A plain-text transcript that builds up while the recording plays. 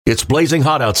It's blazing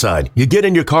hot outside. You get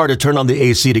in your car to turn on the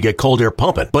AC to get cold air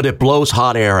pumping, but it blows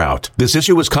hot air out. This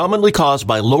issue is commonly caused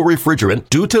by low refrigerant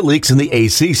due to leaks in the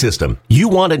AC system. You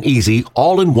want an easy,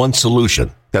 all-in-one solution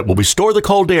that will restore the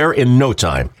cold air in no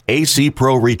time. AC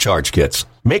Pro Recharge Kits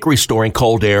make restoring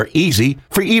cold air easy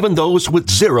for even those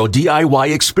with zero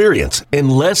DIY experience in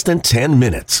less than 10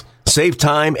 minutes. Save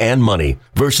time and money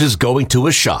versus going to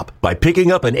a shop by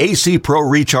picking up an AC Pro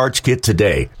Recharge Kit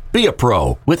today. Be a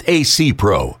pro with AC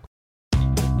Pro.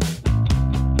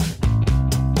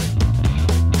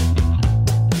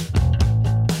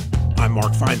 I'm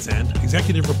Mark Feinsand,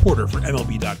 executive reporter for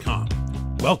MLB.com.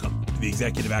 Welcome to the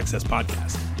Executive Access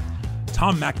Podcast.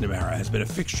 Tom McNamara has been a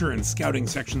fixture in scouting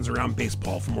sections around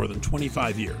baseball for more than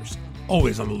 25 years,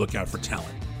 always on the lookout for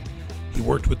talent. He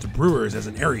worked with the Brewers as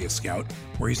an area scout,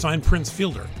 where he signed Prince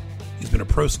Fielder. He's been a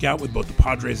pro scout with both the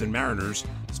Padres and Mariners,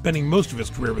 spending most of his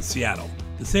career with Seattle,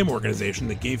 the same organization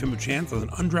that gave him a chance as an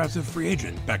undrafted free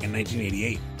agent back in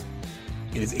 1988.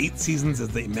 In his 8 seasons as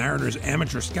the Mariners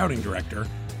amateur scouting director,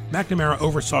 McNamara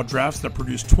oversaw drafts that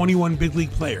produced 21 big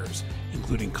league players,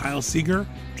 including Kyle Seager,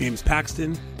 James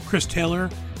Paxton, Chris Taylor,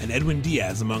 and Edwin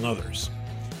Diaz, among others.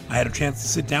 I had a chance to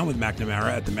sit down with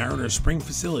McNamara at the Mariners spring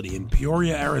facility in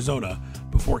Peoria, Arizona,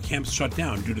 before camps shut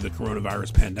down due to the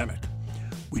coronavirus pandemic.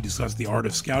 We discussed the art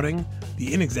of scouting,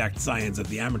 the inexact science of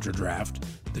the amateur draft,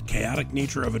 the chaotic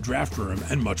nature of a draft room,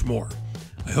 and much more.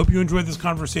 I hope you enjoyed this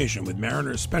conversation with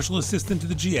Mariners Special Assistant to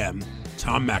the GM,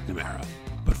 Tom McNamara.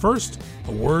 But first,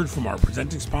 a word from our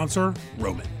presenting sponsor,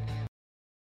 Roman.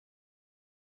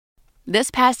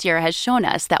 This past year has shown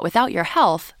us that without your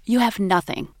health, you have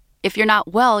nothing. If you're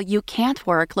not well, you can't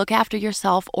work, look after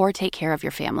yourself, or take care of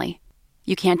your family.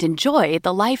 You can't enjoy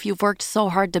the life you've worked so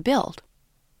hard to build.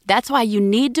 That's why you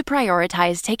need to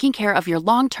prioritize taking care of your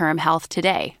long-term health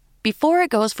today, before it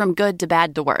goes from good to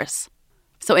bad to worse.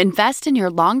 So invest in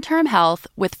your long-term health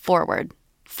with Forward.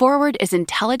 Forward is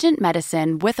intelligent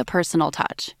medicine with a personal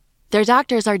touch. Their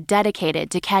doctors are dedicated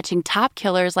to catching top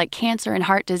killers like cancer and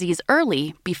heart disease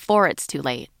early before it's too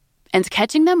late. And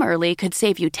catching them early could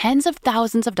save you tens of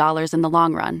thousands of dollars in the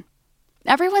long run.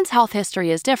 Everyone's health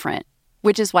history is different,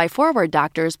 which is why Forward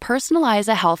doctors personalize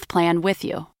a health plan with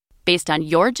you, based on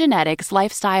your genetics,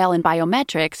 lifestyle, and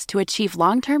biometrics to achieve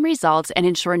long-term results and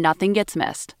ensure nothing gets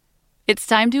missed. It's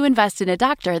time to invest in a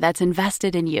doctor that's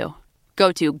invested in you.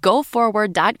 Go to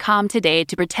GoForward.com today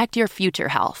to protect your future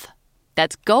health.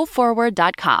 That's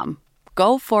GoForward.com.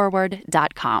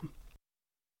 GoForward.com.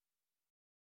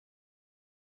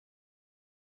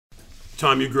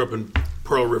 Tom, you grew up in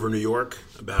Pearl River, New York,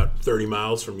 about 30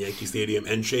 miles from Yankee Stadium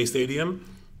and Shea Stadium.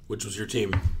 Which was your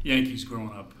team? Yankees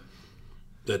growing up.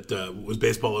 That was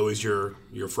baseball always your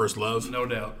first love? No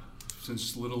doubt.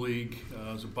 Since Little League,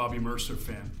 I was a Bobby Mercer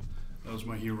fan. That was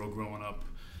my hero growing up.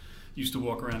 Used to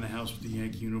walk around the house with the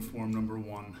Yankee uniform, number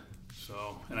 1.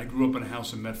 And I grew up in a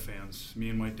house of Met fans. Me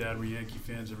and my dad were Yankee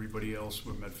fans. Everybody else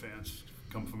were Met fans.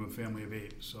 Come from a family of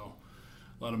 8, so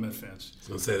a lot of Met fans.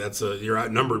 I was going to say, you're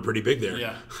outnumbered pretty big there.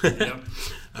 Yeah.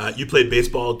 Yep. You played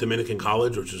baseball at Dominican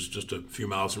College, which is just a few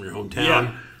miles from your hometown.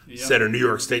 Yeah. Yep. Set a New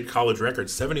York State college record,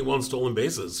 71 stolen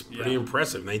bases. Pretty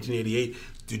impressive, 1988.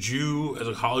 Did you, as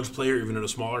a college player, even at a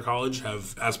smaller college,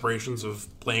 have aspirations of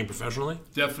playing professionally?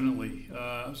 Definitely.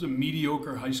 I was a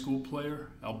mediocre high school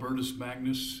player, Albertus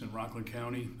Magnus in Rockland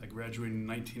County. I graduated in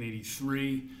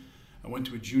 1983. I went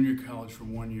to a junior college for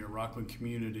 1 year, Rockland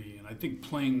Community, and I think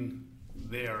playing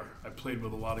there, I played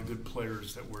with a lot of good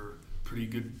players that were pretty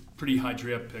good, pretty high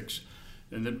draft picks.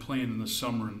 And then playing in the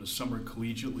summer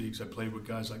collegiate leagues, I played with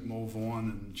guys like Mo Vaughn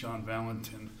and John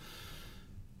Valentin.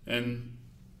 And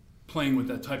playing with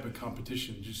that type of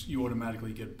competition, just you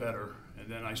automatically get better. And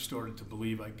then I started to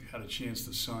believe I had a chance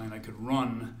to sign. I could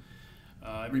run.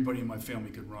 Everybody in my family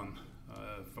could run,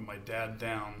 from my dad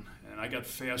down. And I got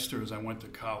faster as I went to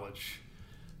college.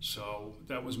 So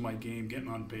that was my game, getting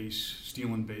on base,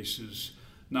 stealing bases.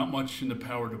 Not much in the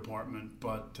power department,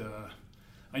 but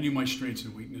I knew my strengths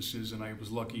and weaknesses, and I was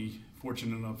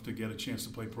fortunate enough to get a chance to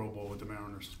play pro ball with the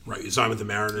Mariners. Right, you signed with the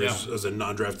Mariners as a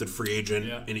non-drafted free agent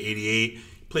in '88.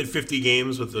 Played 50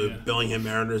 games with the Bellingham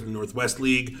Mariners in the Northwest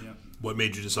League. Yeah. What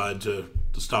made you decide to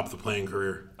stop the playing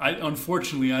career?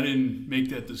 Unfortunately, I didn't make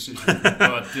that decision.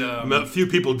 But a few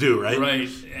people do, right? Right,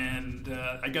 and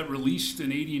I got released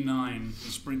in '89,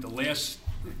 the spring, the last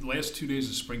 2 days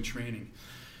of spring training.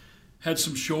 Had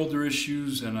some shoulder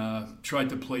issues and tried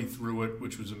to play through it,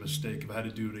 which was a mistake. If I had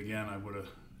to do it again, I would have,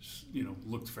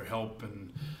 looked for help.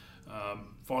 And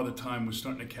Father Time was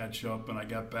starting to catch up, and I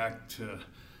got back to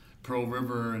Pearl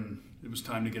River, and it was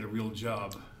time to get a real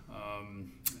job.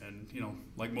 And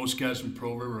like most guys from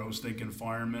Pearl River, I was thinking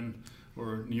fireman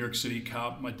or New York City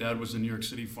cop. My dad was a New York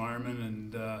City fireman,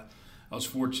 and I was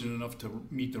fortunate enough to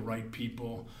meet the right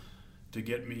people to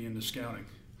get me into scouting.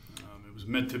 It was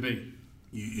meant to be.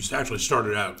 You actually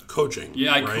started out coaching.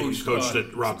 Yeah, I right? coached. You coached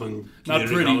at Rockland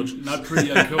Community College. Not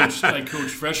pretty. I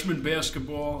coached freshman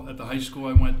basketball at the high school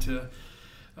I went to.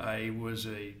 I was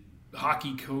a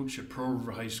hockey coach at Pearl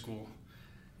River High School,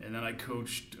 and then I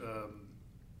coached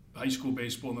high school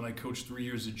baseball, and then I coached 3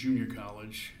 years at junior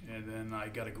college, and then I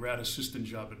got a grad assistant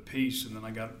job at Pace, and then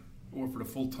I got offered a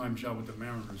full-time job with the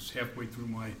Mariners halfway through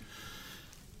my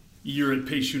year at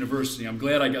Pace University. I'm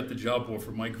glad I got the job offer.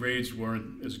 My grades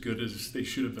weren't as good as they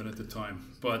should have been at the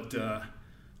time, but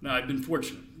no, I've been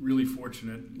fortunate, really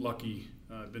fortunate, lucky.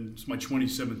 It's my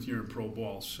 27th year in pro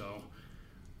ball, so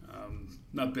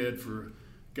not bad for a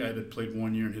guy that played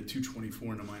 1 year and hit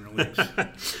 224 in the minor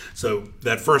leagues. So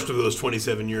that first of those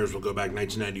 27 years, we'll go back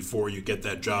 1994. You get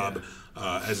that job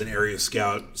as an area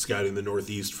scout, scouting the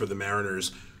Northeast for the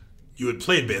Mariners. You had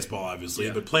played baseball, obviously,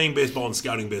 but playing baseball and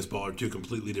scouting baseball are two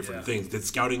completely different things. Did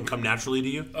scouting come naturally to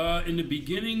you? In the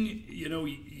beginning,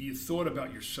 you thought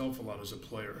about yourself a lot as a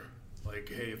player. Like,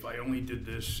 hey, if I only did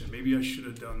this, and maybe I should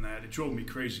have done that. It drove me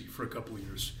crazy for a couple of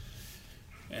years.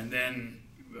 And then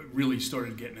really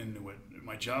started getting into it.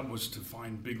 My job was to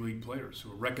find big league players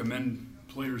or recommend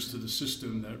players to the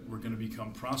system that were going to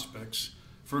become prospects.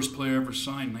 First player ever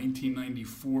signed,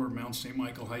 1994, Mount St.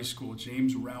 Michael High School,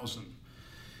 James Rousen.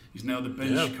 He's now the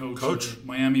bench coach of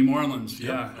Miami Marlins.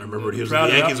 Yeah, I remember he was in the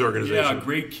Yankees organization. Yeah,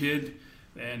 great kid.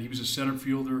 And he was a center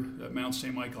fielder at Mount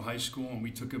St. Michael High School, and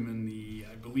we took him in the,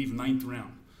 I believe, 9th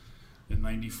round in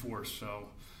 94. So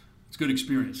it's a good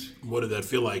experience. What did that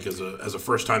feel like as a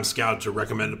first-time scout to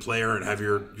recommend a player and have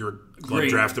your club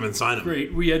draft him and sign him?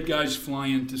 Great. We had guys fly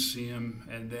in to see him,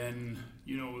 and then,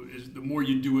 the more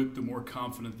you do it, the more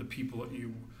confident the people that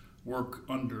you work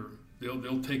under,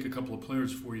 they'll take a couple of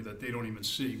players for you that they don't even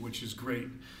see, which is great.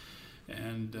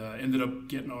 And ended up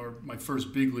getting my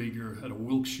first big leaguer at a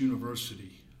Wilkes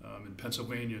University in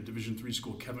Pennsylvania, Division III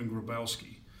school, Kevin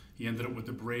Grabowski. He ended up with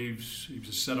the Braves. He was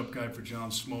a setup guy for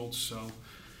John Smoltz. So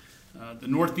the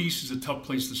Northeast is a tough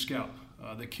place to scout.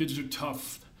 The kids are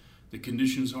tough. The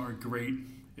conditions aren't great.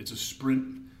 It's a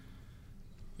sprint.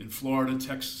 In Florida,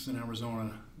 Texas, and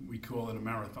Arizona, we call it a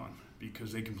marathon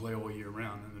because they can play all year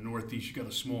round. In the Northeast, you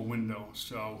got a small window.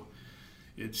 So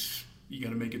you got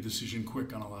to make a decision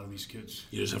quick on a lot of these kids.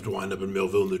 You just have to wind up in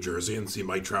Millville, New Jersey, and see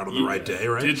Mike Trout on the right day,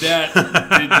 right? Did that.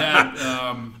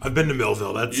 I've been to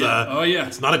Millville. That's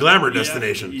it's not a glamour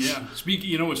destination. Yeah.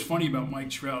 Speaking, what's funny about Mike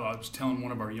Trout? I was telling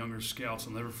one of our younger scouts.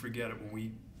 I'll never forget it. When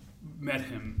we met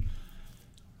him,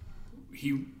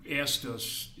 he asked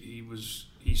us.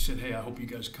 He said, "Hey, I hope you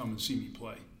guys come and see me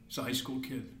play." He's a high school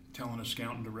kid, telling a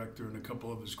scouting director and a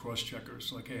couple of his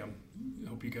cross-checkers, like, "Hey, I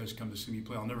hope you guys come to see me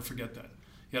play." I'll never forget that.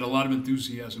 He had a lot of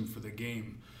enthusiasm for the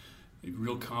game. He was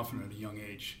real confident at a young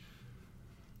age.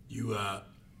 You,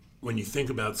 when you think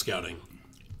about scouting,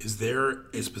 is there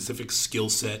a specific skill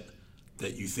set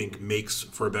that you think makes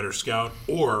for a better scout,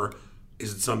 or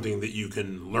is it something that you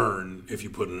can learn if you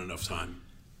put in enough time?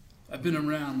 I've been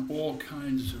around all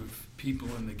kinds of people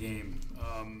in the game.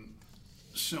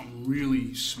 Some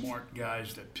really smart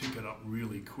guys that pick it up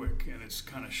really quick, and it's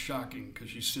kind of shocking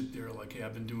because you sit there like, hey,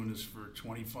 I've been doing this for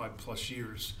 25 plus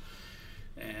years,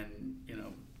 and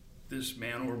this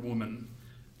man or woman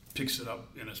picks it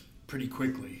up pretty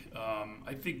quickly.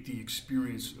 I think the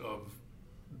experience of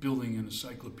building an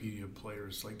encyclopedia of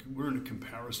players, like we're in a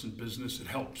comparison business, it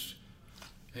helps.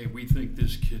 Hey, we think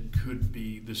this kid could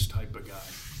be this type of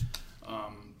guy.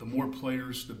 The more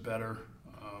players, the better.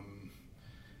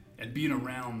 And being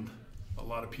around a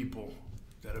lot of people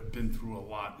that have been through a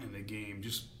lot in the game,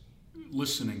 just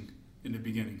listening in the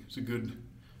beginning is a good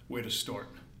way to start.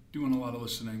 Doing a lot of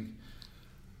listening,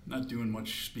 not doing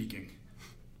much speaking.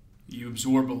 You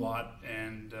absorb a lot,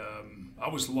 and I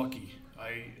was lucky.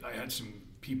 I had some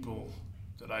people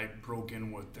that I broke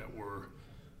in with that were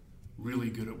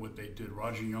really good at what they did.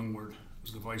 Roger Youngward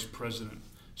was the vice president,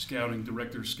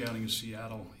 director of scouting in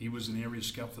Seattle. He was an area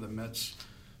scout for the Mets.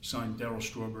 Signed Darryl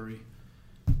Strawberry,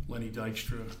 Lenny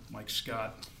Dykstra, Mike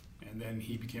Scott, and then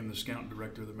he became the scouting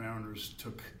director of the Mariners,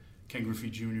 took Ken Griffey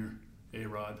Jr.,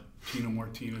 A-Rod, Tino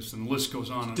Martinez, and the list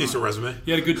goes on and Decent on. resume. He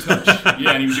had a good touch.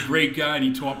 Yeah, and he was a great guy, and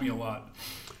he taught me a lot.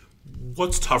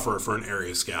 What's tougher for an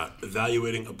area scout?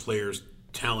 Evaluating a player's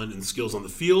talent and skills on the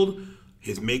field,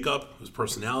 his makeup, his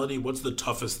personality? What's the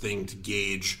toughest thing to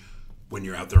gauge when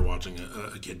you're out there watching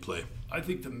a kid play? I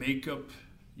think the makeup,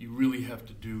 you really have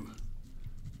to do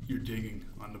your digging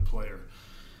on the player.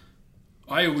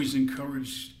 I always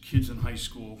encourage kids in high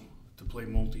school to play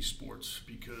multi-sports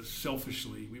because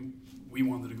selfishly we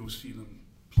wanted to go see them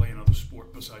play another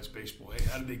sport besides baseball. Hey,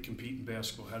 how did they compete in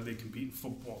basketball? How did they compete in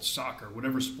football, soccer,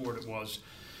 whatever sport it was?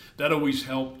 That always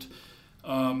helped.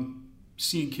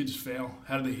 Seeing kids fail,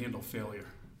 how do they handle failure?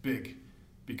 Big,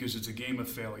 because it's a game of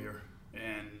failure.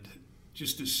 And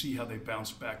just to see how they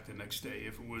bounce back the next day.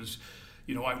 If it was,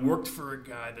 I worked for a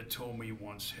guy that told me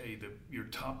once, hey, your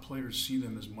top players, see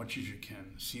them as much as you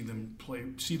can. See them play,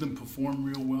 see them perform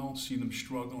real well, see them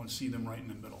struggle, and see them right in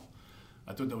the middle.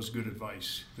 I thought that was good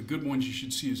advice. The good ones you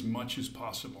should see as much as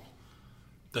possible.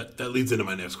 That leads into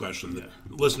my next question. Yeah.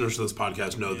 The listeners to this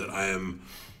podcast know that I am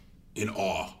in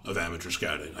awe of amateur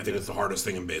scouting. I think it's the hardest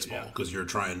thing in baseball because you're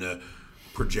trying to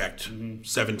project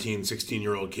 17,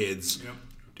 16-year-old kids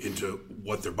into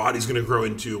what their body's going to grow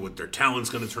into, what their talent's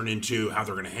going to turn into, how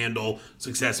they're going to handle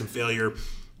success and failure.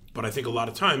 But I think a lot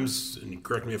of times, and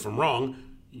correct me if I'm wrong,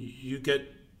 you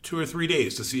get 2 or 3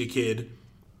 days to see a kid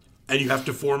and you have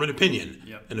to form an opinion.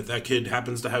 Yep. And if that kid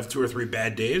happens to have 2 or 3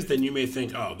 bad days, then you may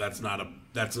think, oh, that's not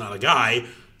a guy.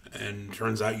 And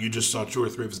turns out you just saw 2 or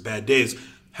 3 of his bad days.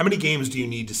 How many games do you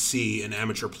need to see an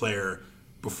amateur player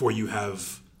before you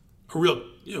have a real,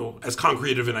 as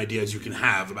concrete of an idea as you can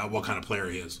have about what kind of player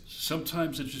he is?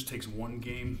 Sometimes it just takes one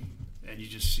game and you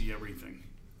just see everything.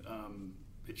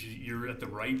 You're at the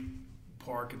right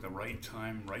park at the right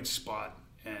time, right spot,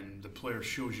 and the player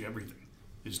shows you everything.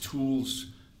 His tools,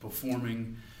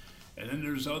 performing. And then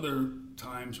there's other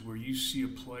times where you see a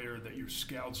player that your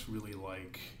scouts really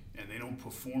like and they don't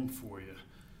perform for you.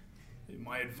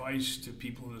 My advice to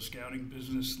people in the scouting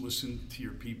business, listen to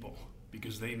your people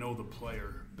because they know the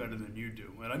player better than you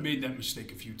do. And I made that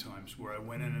mistake a few times where I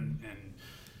went in and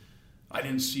I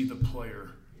didn't see the player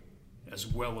as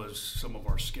well as some of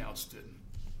our scouts did.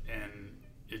 And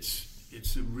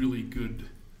it's a really good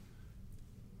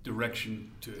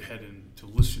direction to head in to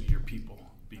listen to your people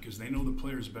because they know the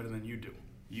players better than you do.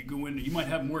 You go in, you might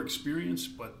have more experience,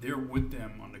 but they're with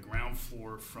them on the ground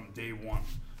floor from day one,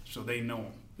 so they know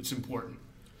them. It's important.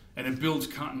 And it builds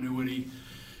continuity.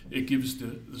 It gives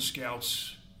the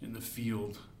scouts in the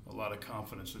field a lot of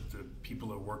confidence that the people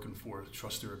they're working for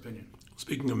trust their opinion.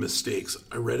 Speaking of mistakes,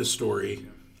 I read a story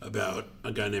about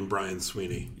a guy named Brian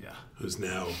Sweeney, who's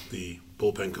now the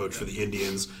bullpen coach for the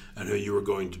Indians, and how you were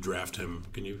going to draft him.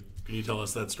 Can you tell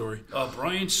us that story?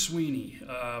 Brian Sweeney,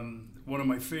 one of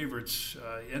my favorites,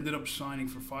 he ended up signing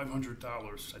for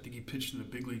 $500. I think he pitched in the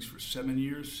big leagues for 7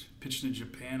 years, pitched in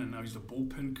Japan, and now he's the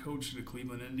bullpen coach of the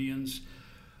Cleveland Indians.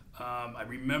 I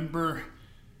remember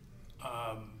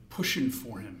pushing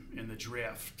for him in the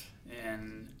draft,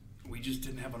 and we just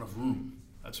didn't have enough room.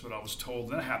 That's what I was told.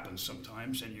 That happens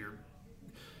sometimes, and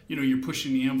you're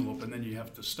pushing the envelope, and then you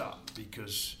have to stop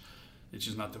because it's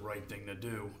just not the right thing to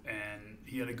do. And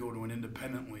he had to go to an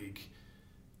independent league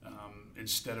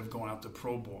instead of going out to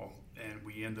pro ball, and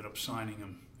we ended up signing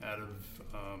him out of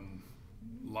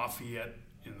Lafayette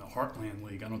in the Heartland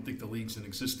League. I don't think the league's in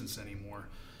existence anymore.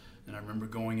 And I remember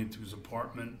going into his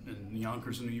apartment in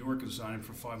Yonkers, New York, and signing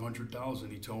for $500.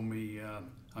 And he told me,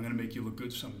 I'm going to make you look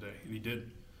good someday. And he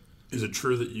did. Is it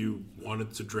true that you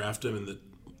wanted to draft him and that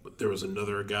there was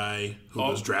another guy who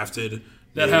was drafted?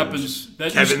 That happens.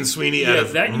 Kevin Sweeney out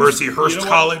of Mercyhurst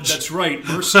College. That's right,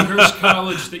 Mercyhurst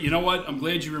College. You know what? I'm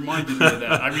glad you reminded me of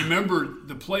that. I remember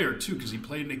the player, too, because he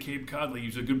played in the Cape Cod League. He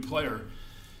was a good player.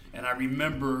 And I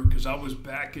remember, because I was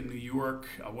back in New York,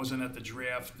 I wasn't at the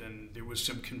draft, and there was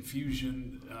some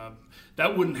confusion.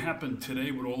 That wouldn't happen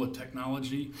today with all the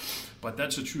technology, but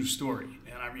that's a true story.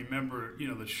 And I remember,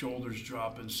 the shoulders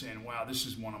dropping, saying, wow, this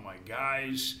is one of my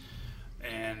guys.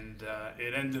 And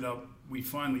it ended up, we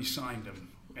finally signed him,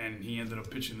 and he ended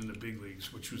up pitching in the big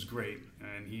leagues, which was great.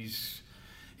 And he's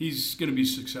going to be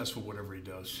successful whatever he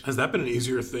does. Has that been an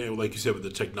easier thing, like you said, with the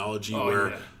technology where...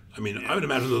 Yeah. I would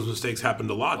imagine those mistakes happened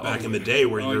a lot back in the day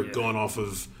where you're going off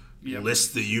of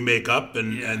lists that you make up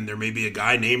and there may be a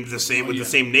guy named the same with the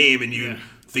same name and you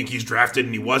think he's drafted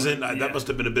and he wasn't. That must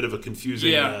have been a bit of a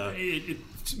confusing...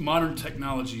 modern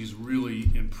technology has really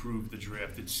improved the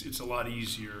draft. It's a lot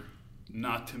easier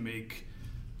not to make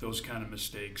those kind of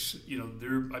mistakes.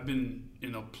 I've been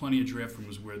in plenty of draft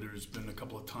rooms where there's been a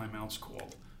couple of timeouts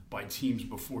called by teams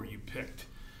before you picked.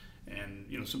 And,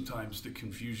 sometimes the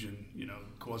confusion,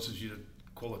 causes you to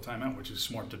call a timeout, which is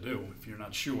smart to do if you're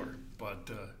not sure. But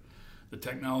the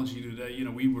technology today,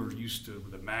 we were used to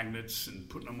the magnets and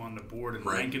putting them on the board and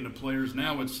ranking the players.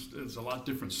 Now it's a lot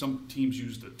different. Some teams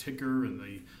use the ticker and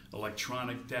the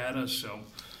electronic data. So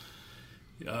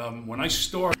when I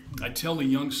start, I tell the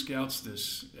young scouts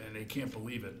this, and they can't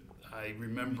believe it. I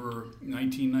remember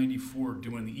 1994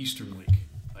 doing the Eastern League.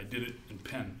 I did it in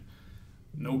pen.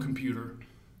 No computer.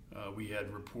 We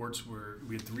had reports where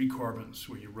we had 3 carbons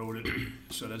where you wrote it.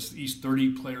 So that's each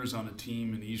 30 players on a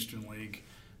team in the Eastern League.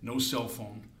 No cell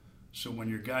phone. So when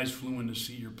your guys flew in to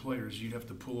see your players, you'd have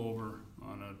to pull over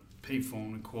on a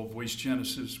payphone and call Voice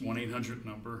Genesis 1-800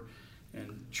 number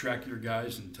and track your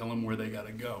guys and tell them where they got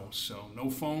to go. So no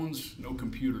phones, no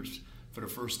computers for the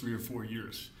first 3 or 4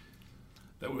 years.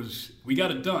 We got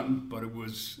it done, but it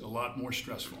was a lot more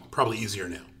stressful. Probably easier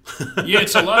now. Yeah,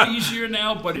 it's a lot easier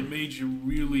now, but it made you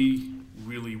really,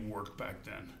 really work back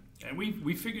then. And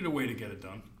we figured a way to get it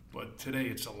done, but today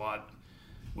it's a lot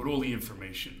with all the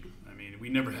information. I mean, we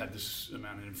never had this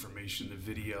amount of information, the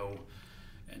video,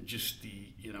 and just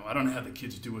I don't know how the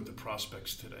kids do with the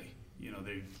prospects today.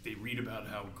 They read about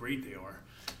how great they are,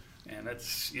 and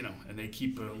that's, and they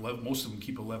most of them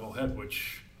keep a level head,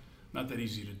 which not that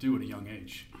easy to do at a young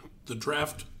age. The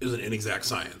draft is an inexact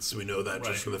science. We know that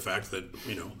just from the fact that,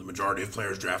 the majority of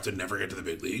players drafted never get to the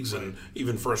big leagues, and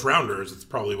even first rounders, it's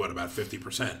probably, about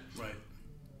 50%. Right.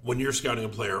 When you're scouting a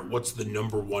player, what's the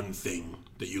number one thing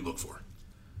that you look for?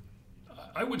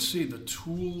 I would say the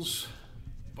tools,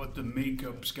 but the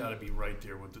makeup's got to be right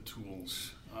there with the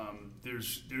tools.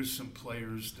 There's some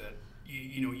players that,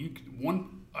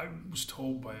 I was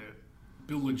told by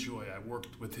Bill LaJoy, I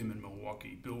worked with him in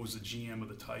Milwaukee. Bill was the GM of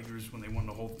the Tigers when they won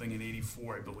the whole thing in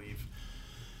 '84, I believe.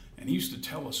 And he used to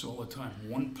tell us all the time,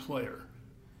 one player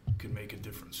could make a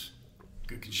difference,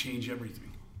 could change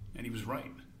everything. And he was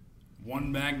right.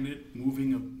 One magnet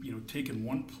moving, taking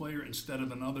one player instead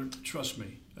of another. Trust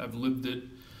me, I've lived it.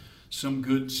 Some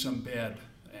good, some bad.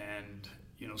 And,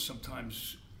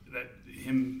 sometimes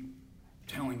him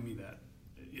telling me that,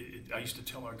 I used to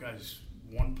tell our guys,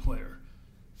 one player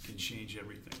can change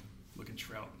everything. Look at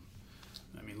Trout.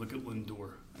 I mean, look at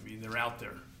Lindor. I mean, they're out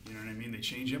there. You know what I mean? They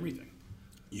change everything.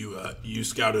 You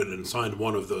scouted and signed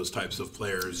one of those types of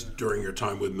players during your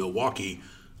time with Milwaukee.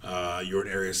 You were an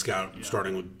area scout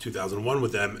starting with 2001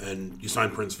 with them, and you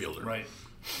signed Prince Fielder. Right.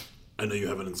 I know you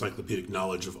have an encyclopedic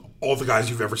knowledge of all the guys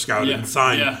you've ever scouted and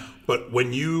signed, but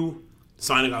when you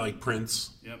sign a guy like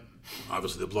Prince,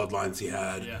 obviously the bloodlines he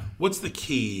had, what's the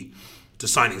key to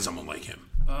signing someone like him?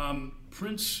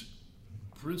 Prince,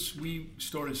 we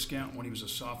started scouting when he was a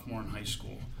sophomore in high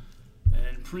school.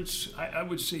 And Prince, I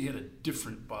would say he had a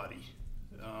different body.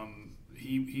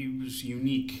 He was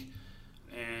unique,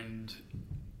 and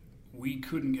we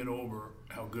couldn't get over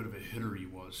how good of a hitter he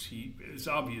was. It's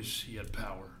obvious he had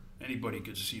power. Anybody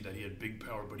could see that he had big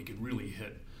power, but he could really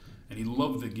hit. And he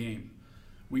loved the game.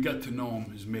 We got to know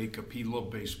him, his makeup. He loved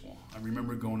baseball. I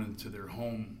remember going into their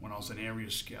home when I was an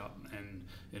area scout and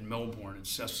in Melbourne, and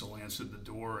Cecil answered the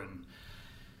door, and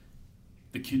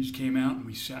the kids came out, and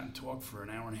we sat and talked for an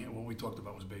hour and a half. What we talked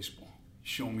about was baseball.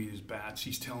 Showing me his bats.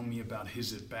 He's telling me about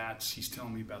his at-bats. He's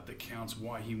telling me about the counts,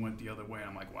 why he went the other way.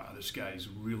 I'm like, wow, this guy's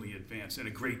really advanced and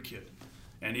a great kid.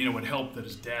 And, it helped that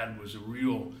his dad was a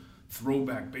real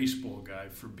throwback baseball guy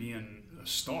for being a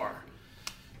star.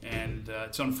 And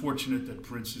it's unfortunate that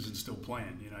Prince isn't still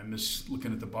playing. I miss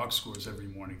looking at the box scores every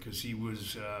morning because he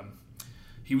was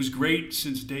great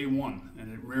since day one,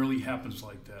 and it rarely happens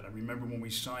like that. I remember when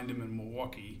we signed him in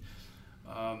Milwaukee,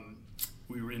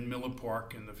 we were in Miller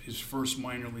Park, and his first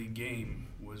minor league game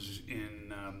was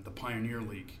in the Pioneer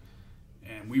League.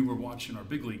 And we were watching our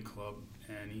big league club,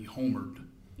 and he homered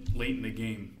late in the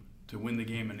game to win the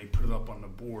game, and they put it up on the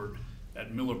board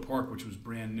at Miller Park, which was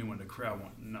brand new, and the crowd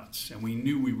went nuts. And we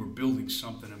knew we were building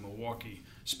something in Milwaukee.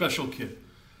 Special kid.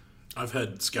 I've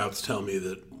had scouts tell me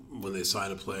that when they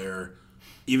sign a player,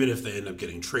 even if they end up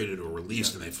getting traded or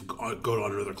released and they go to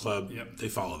another club, they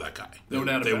follow that guy. No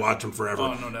doubt about it. They watch him forever.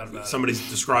 Oh, no doubt about it. Somebody's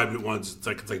described it once. It's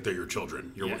like they're your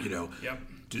children.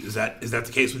 Is that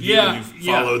the case with you? Yeah. You've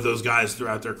followed those guys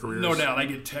throughout their careers? No doubt. I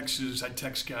get texts. I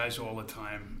text guys all the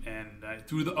time. And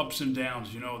through the ups and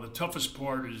downs, the toughest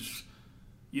part is,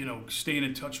 staying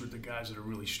in touch with the guys that are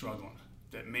really struggling,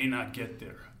 that may not get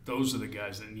there. Those are the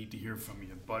guys that need to hear from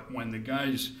you. But when the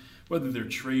guys, whether they're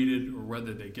traded or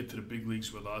whether they get to the big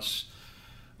leagues with us,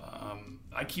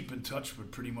 I keep in touch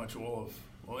with pretty much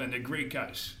and they're great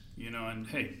guys, and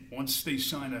hey, once they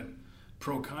sign a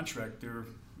pro contract,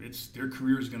 their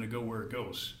career is going to go where it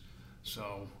goes.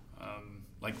 So,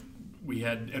 like we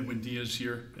had Edwin Diaz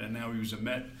here, and now he was a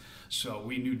Met, so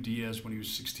we knew Diaz when he was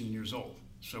 16 years old.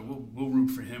 So we'll root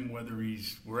for him whether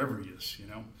he's wherever he is,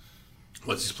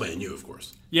 Unless he's playing you, of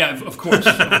course. Yeah, of course,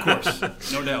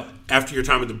 no doubt. After your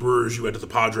time with the Brewers, you went to the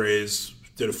Padres,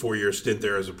 did a 4-year stint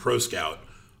there as a pro scout.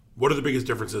 What are the biggest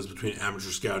differences between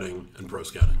amateur scouting and pro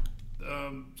scouting?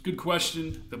 It's a good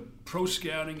question. The pro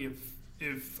scouting,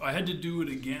 if I had to do it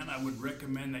again, I would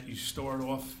recommend that you start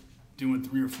off doing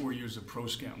 3 or 4 years of pro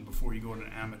scouting before you go to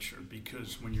an amateur,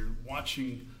 because when you're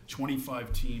watching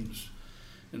 25 teams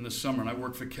in the summer, and I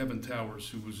worked for Kevin Towers,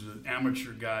 who was an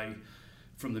amateur guy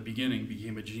from the beginning,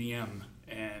 became a GM,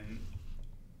 and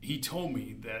he told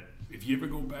me that if you ever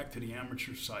go back to the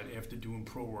amateur side after doing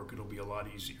pro work, it'll be a lot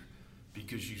easier,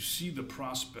 because you see the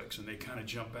prospects and they kind of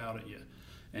jump out at you.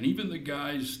 And even the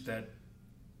guys that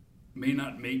may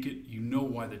not make it, you know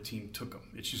why the team took them.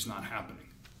 It's just not happening.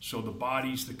 So the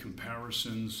bodies, the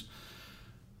comparisons,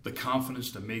 the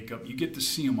confidence, the makeup, you get to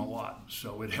see them a lot.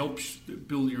 So it helps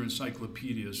build your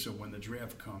encyclopedia. So when the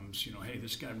draft comes, hey,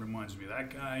 this guy reminds me of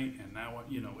that guy, and now,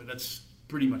 that's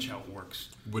pretty much how it works.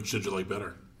 Which did you like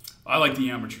better? I like the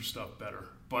amateur stuff better,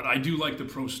 but I do like the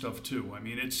pro stuff too. I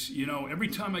mean, it's, every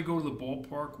time I go to the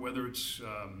ballpark, whether it's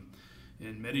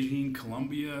in Medellin,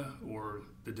 Colombia, or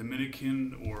the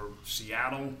Dominican, or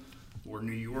Seattle, or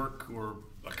New York, or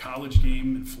a college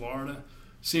game in Florida,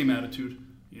 same attitude.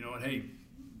 And hey,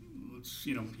 let's,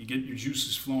 you get your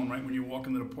juices flowing right when you walk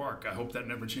into the park. I hope that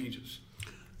never changes.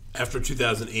 After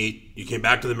 2008, you came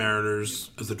back to the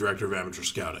Mariners as the director of amateur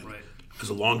scouting. Right. As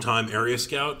a longtime area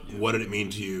scout, what did it mean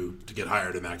to you to get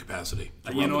hired in that capacity?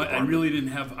 I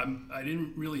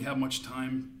didn't really have much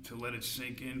time to let it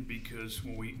sink in, because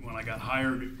when I got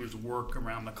hired, it was work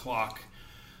around the clock.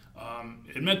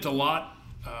 It meant a lot,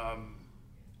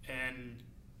 and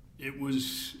it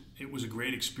was a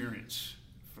great experience.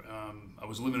 I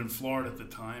was living in Florida at the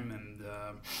time, and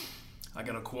I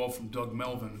got a call from Doug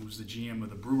Melvin, who was the GM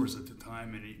of the Brewers at the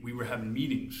time, and we were having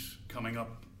meetings coming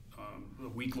up a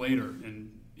week later,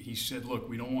 and he said, "Look,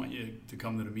 we don't want you to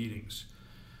come to the meetings,"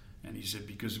 and he said,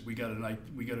 "because we got a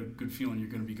good feeling you're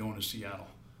going to be going to Seattle,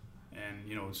 and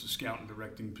it's a scout and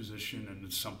directing position, and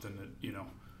it's something that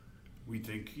we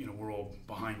think we're all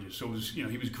behind you." So it was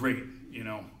he was great,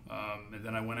 and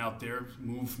then I went out there,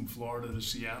 moved from Florida to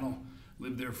Seattle,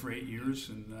 lived there for 8 years,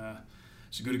 and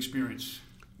it's a good experience.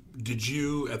 Did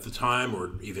you, at the time,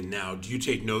 or even now, do you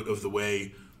take note of the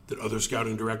way that other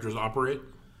scouting directors operate?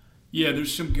 Yeah,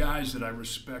 there's some guys that I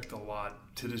respect a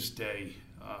lot to this day,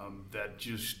 that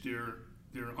just they're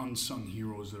unsung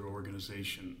heroes of their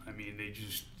organization. I mean, they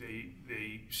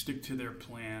stick to their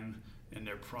plan and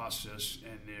their process,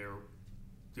 and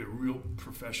they're real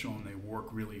professional, and they work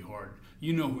really hard.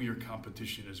 You know who your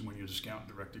competition is when you're the scout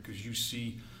director, because you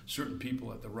see certain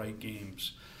people at the right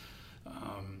games.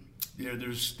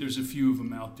 There's a few of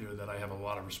them out there that I have a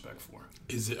lot of respect for.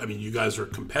 You guys are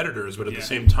competitors, but at the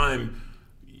same time,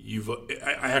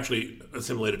 I actually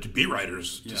assimilated to beat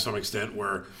writers to some extent,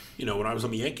 where, when I was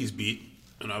on the Yankees beat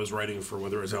and I was writing for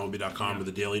whether it was MLB.com or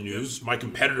the Daily News, my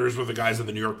competitors were the guys at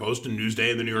the New York Post and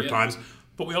Newsday and the New York Times,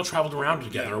 but we all traveled around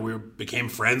together. We became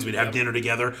friends. We'd have dinner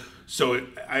together. So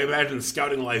I imagine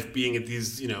scouting life being at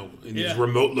these, these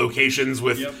remote locations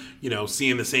with,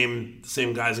 seeing the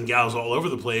same guys and gals all over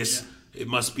the place. There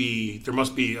must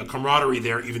be a camaraderie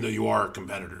there, even though you are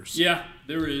competitors. Yeah,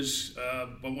 there is.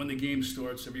 But when the game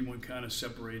starts, everyone kind of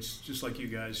separates, just like you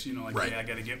guys. Right. I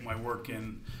got to get my work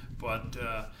in. But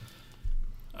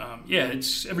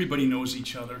it's everybody knows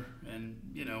each other, and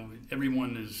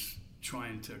everyone is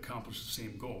trying to accomplish the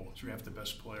same goal: to draft the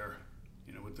best player,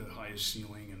 with the highest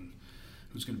ceiling, and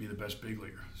who's going to be the best big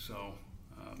leaguer. So,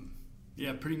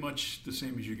 pretty much the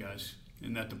same as you guys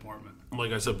in that department.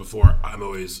 Like I said before, I'm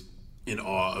always in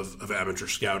awe of amateur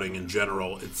scouting in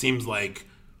general. It seems like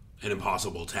an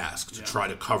impossible task to try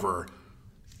to cover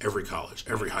every college,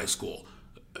 every high school,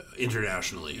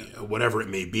 internationally, whatever it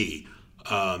may be.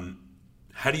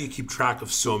 How do you keep track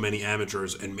of so many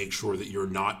amateurs and make sure that you're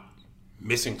not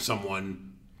missing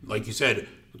someone, like you said,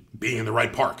 being in the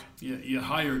right park? Yeah, you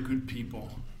hire good people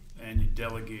and you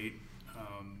delegate.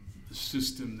 The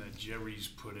system that Jerry's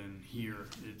put in here,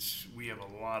 we have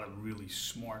a lot of really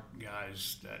smart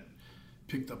guys that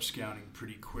picked up scouting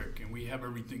pretty quick, and we have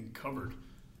everything covered.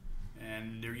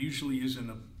 And there usually isn't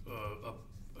a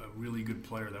really good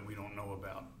player that we don't know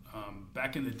about.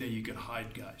 Back in the day, you could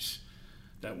hide guys.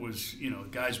 That was,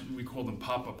 guys, we call them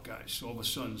pop-up guys. So all of a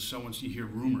sudden, you hear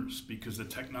rumors, because the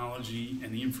technology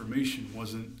and the information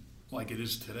wasn't like it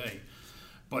is today.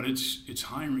 But it's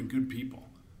hiring good people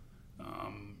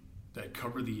that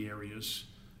cover the areas,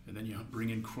 and then you bring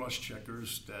in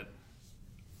cross-checkers that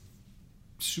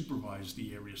supervise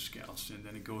the area scouts, and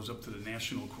then it goes up to the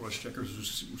national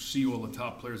cross-checkers who see all the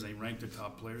top players. They rank the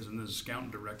top players, and as a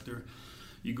scouting director,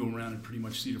 you go around and pretty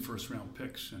much see the first-round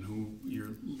picks and who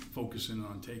you're focusing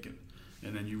on taking.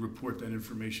 And then you report that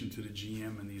information to the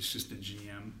GM and the assistant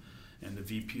GM and the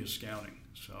VP of scouting.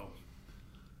 So,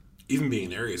 even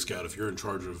being an area scout, if you're in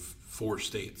charge of 4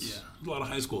 states, there's a lot of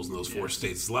high schools in those 4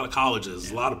 states, a lot of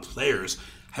colleges, a lot of players.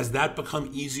 Has that become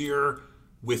easier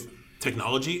with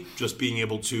technology, just being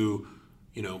able to,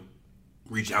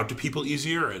 reach out to people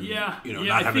easier and,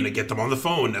 not having to get them on the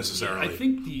phone necessarily? I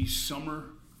think the summer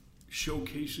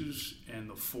showcases and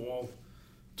the fall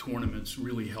tournaments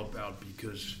really help out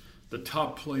because the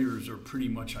top players are pretty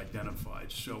much identified.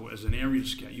 So as an area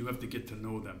scout, you have to get to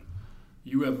know them.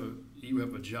 You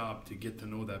have a job to get to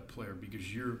know that player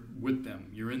because you're with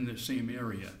them. You're in the same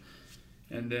area.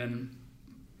 And then,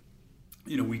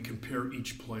 we compare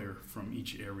each player from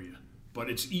each area. But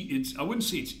it's I wouldn't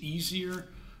say it's easier,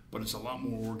 but it's a lot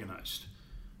more organized.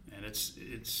 And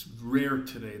it's rare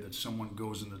today that someone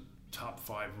goes in the top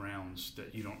 5 rounds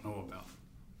that you don't know about.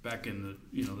 Back in the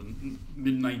the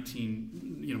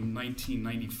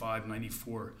mid-1995,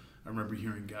 94, I remember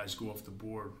hearing guys go off the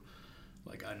board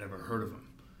like I never heard of him,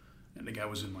 and the guy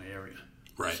was in my area.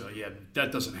 Right. So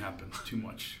that doesn't happen too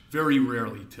much. Very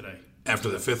rarely today. After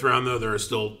the 5th round, though, there are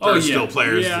still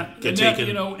players that get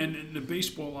taken. And in the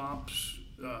baseball ops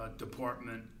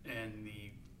department and the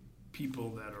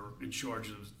people that are in charge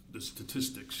of the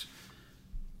statistics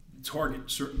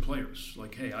target certain players.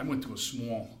 Like, hey, I went to a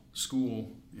small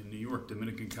school in New York,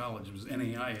 Dominican College. It was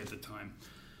NAI at the time.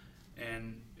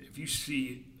 And if you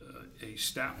see a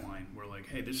stat line where, like,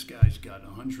 hey, this guy's got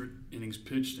 100 innings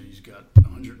pitched and he's got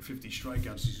 150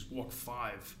 strikeouts, he's walked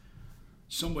 5,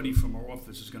 somebody from our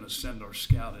office is going to send our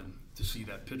scout in to see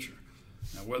that pitcher.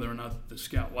 Now, whether or not the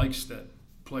scout likes that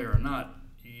player or not,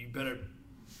 you better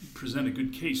present a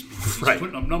good case because he's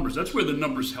putting up numbers. That's where the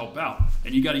numbers help out,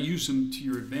 and you got to use them to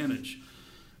your advantage.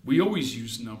 We always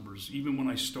use numbers, even when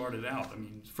I started out. I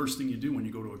mean, first thing you do when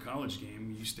you go to a college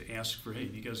game, you used to ask for, hey,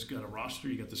 you guys got a roster?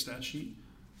 You got the stat sheet?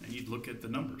 And you'd look at the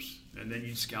numbers, and then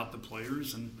you'd scout the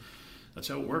players, and that's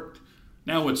how it worked.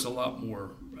 Now it's a lot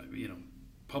more,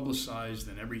 publicized,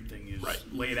 and everything is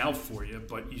laid out for you,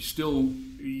 but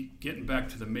getting back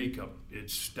to the makeup,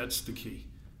 that's the key,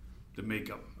 the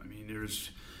makeup. I mean,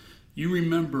 you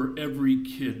remember every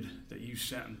kid that you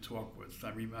sat and talked with.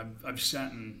 I've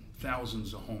sat in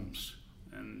thousands of homes,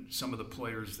 and some of the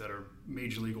players that are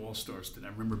Major League All-Stars today, I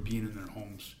remember being in their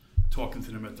homes, talking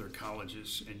to them at their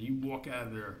colleges, and you walk out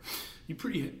of there, you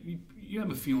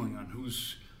have a feeling on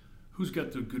who's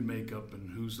got the good makeup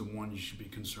and who's the one you should be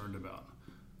concerned about.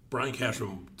 Brian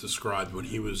Cashman described when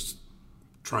he was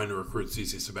trying to recruit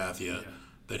CC Sabathia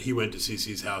that he went to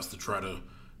CC's house to try to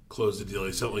close the deal.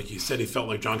 He said he felt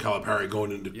like John Calipari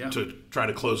going in to try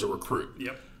to close a recruit.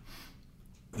 Yep.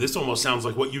 This almost sounds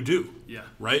like what you do. Yeah.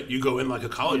 Right? You go in like a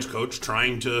college coach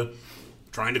trying to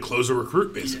close a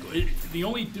recruit, basically. The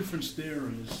only difference there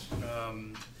is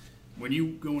when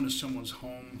you go into someone's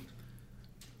home,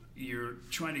 you're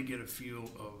trying to get a feel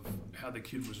of how the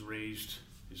kid was raised,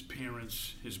 his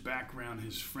parents, his background,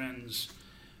 his friends,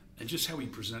 and just how he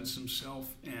presents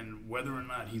himself and whether or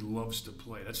not he loves to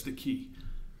play. That's the key.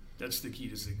 Does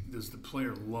the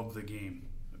player love the game?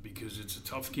 Because it's a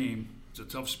tough game. It's a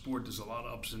tough sport. There's a lot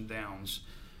of ups and downs.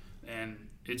 And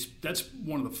that's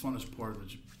one of the funnest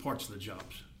parts of the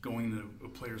jobs, going to a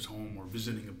player's home or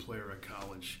visiting a player at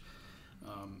college.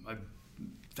 I've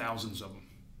thousands of them,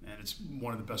 and it's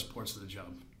one of the best parts of the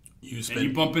job. And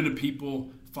you bump into people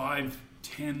 5,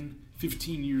 10,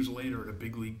 15 years later at a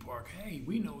big league park. Hey,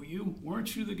 we know you.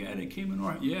 Weren't you the guy that came in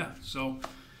our... Yeah, so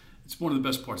it's one of the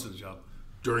best parts of the job.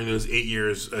 During those 8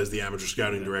 years as the amateur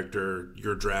scouting director,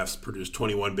 your drafts produced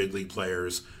 21 big league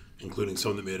players, including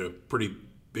some that made a pretty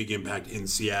big impact in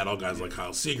Seattle, guys like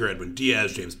Kyle Seager, Edwin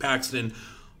Diaz, James Paxton.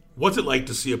 What's it like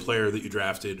to see a player that you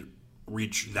drafted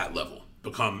reach that level,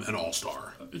 become an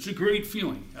all-star? It's a great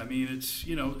feeling. I mean, it's,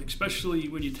 especially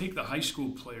when you take the high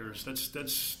school players,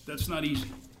 that's not easy.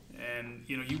 And,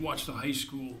 you watch the high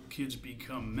school kids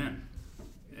become men.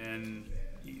 And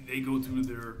they go through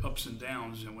their ups and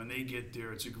downs, and when they get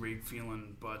there, it's a great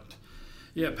feeling. But,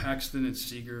 Paxton and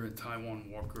Seager and Taijuan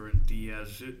Walker and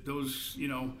Diaz, those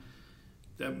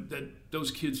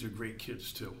kids are great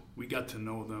kids, too. We got to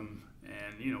know them,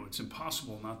 and, it's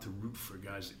impossible not to root for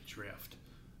guys that you draft.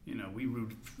 We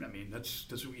root,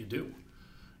 that's what you do.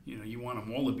 You want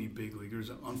them all to be big leaguers.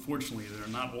 Unfortunately, they're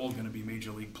not all going to be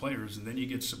major league players, and then you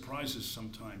get surprises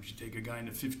sometimes. You take a guy in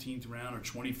the 15th round or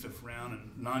 25th round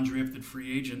and non-drafted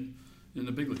free agent in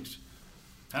the big leagues.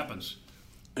 Happens.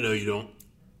 I know you don't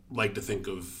like to think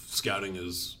of scouting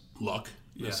as luck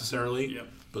necessarily,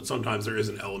 but sometimes there is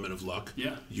an element of luck.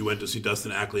 Yeah. You went to see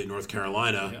Dustin Ackley in North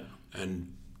Carolina,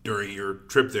 and during your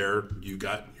trip there, you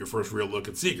got your first real look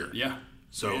at Seager. Yeah.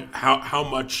 So how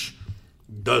much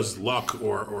does luck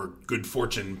or good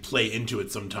fortune play into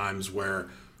it sometimes where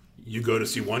you go to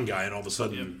see one guy and all of a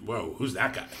sudden, whoa, who's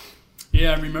that guy?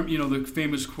 Yeah, I remember, the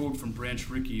famous quote from Branch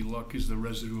Rickey, luck is the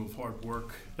residue of hard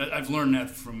work. I've learned that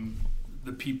from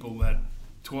the people that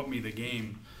taught me the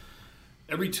game.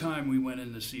 Every time we went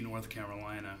in to see North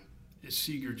Carolina,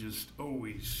 Seager just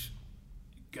always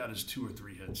got his 2 or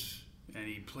 3 hits. And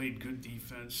he played good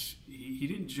defense. He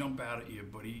didn't jump out at you,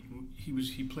 but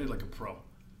he played like a pro.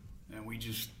 And we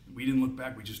didn't look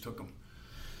back, we just took him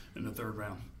in the 3rd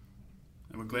round.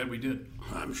 And we're glad we did.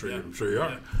 I'm sure you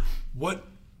are. Yeah.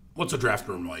 What's a draft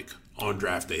room like on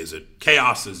draft day? Is it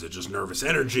chaos? Is it just nervous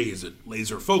energy? Is it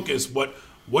laser focus? What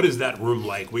is that room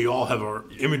like? We all have our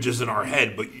images in our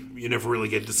head, but you never really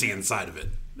get to see inside of it.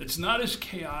 It's not as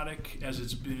chaotic as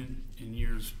it's been in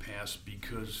years past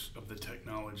because of the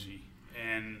technology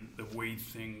and the way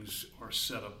things are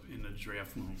set up in the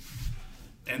draft room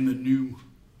and the new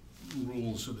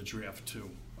rules of the draft too.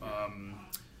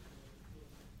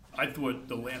 I thought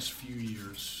the last few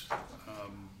years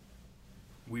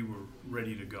we were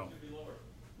ready to go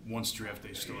once draft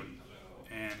day started.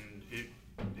 And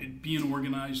it being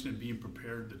organized and being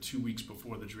prepared the 2 weeks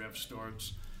before the draft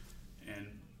starts and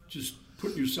just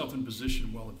putting yourself in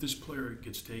position, well, if this player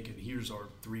gets taken, here's our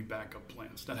 3 backup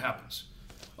plans. That happens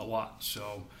a lot.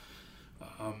 So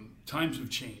times have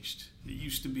changed. It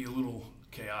used to be a little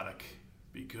chaotic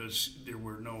because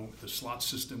the slot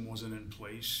system wasn't in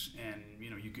place, and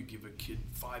you could give a kid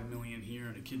 $5 million here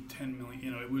and a kid $10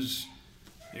 million.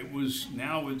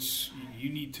 Now you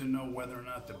need to know whether or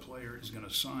not the player is going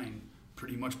to sign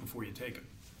pretty much before you take him.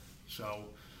 So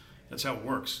that's how it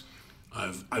works.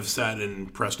 I've sat in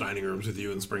press dining rooms with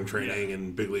you in spring training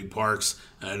and big league parks,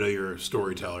 and I know you're a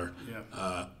storyteller.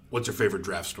 Yeah. What's your favorite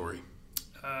draft story?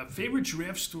 Favorite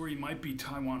draft story might be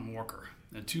Taijuan Walker.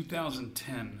 In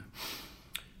 2010,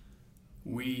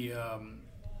 we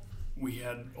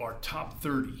had our top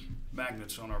 30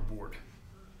 magnets on our board,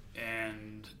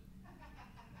 and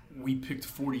we picked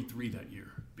 43 that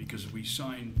year because we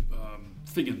signed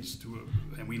Figgins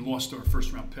and we lost our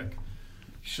first-round pick.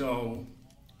 So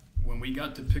when we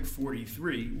got to pick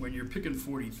 43, when you're picking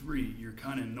 43, you're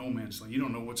kind of in no man's land. You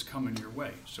don't know what's coming your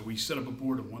way. So we set up a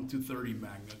board of 1 through 30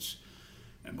 magnets,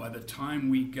 and by the time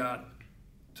we got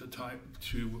to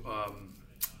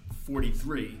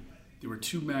 43, there were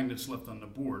 2 magnets left on the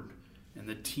board, and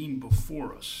the team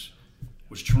before us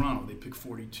was Toronto. They picked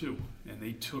 42, and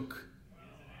they took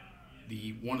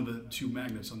one of the 2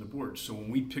 magnets on the board. So when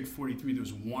we picked 43, there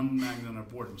was 1 magnet on our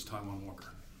board. It was Taijuan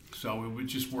Walker. So it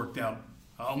just worked out.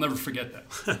 I'll never forget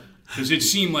that because it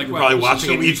seemed like you're probably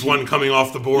watching each one coming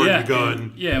off the board and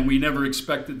going. And we never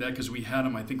expected that because we had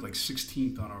them, I think, like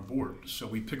 16th on our board. So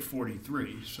we picked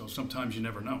 43. So sometimes you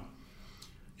never know.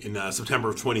 In September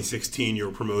of 2016, you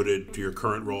were promoted to your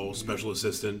current role, special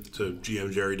assistant to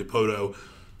GM Jerry Dipoto.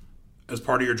 As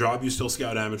part of your job, you still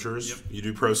scout amateurs. Yep. You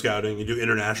do pro scouting. You do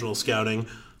international scouting.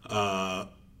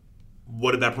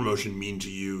 What did that promotion mean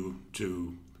to you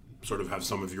to sort of have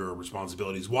some of your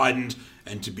responsibilities widened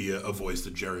and to be a voice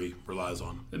that Jerry relies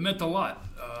on? It meant a lot.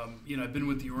 I've been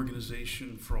with the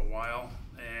organization for a while,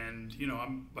 and,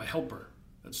 I'm a helper.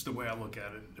 That's the way I look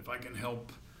at it. If I can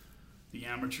help the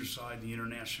amateur side, the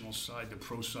international side, the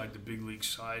pro side, the big league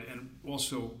side, and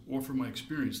also offer my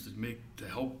experience to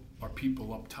help our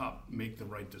people up top make the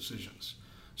right decisions.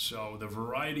 So the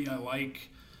variety I like,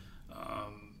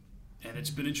 and it's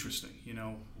been interesting,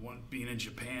 being in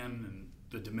Japan and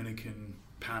the Dominican,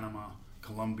 Panama,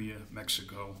 Colombia,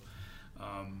 Mexico,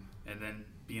 and then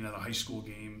being at a high school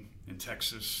game in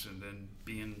Texas, and then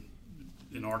being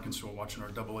in Arkansas watching our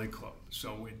AA club.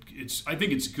 So I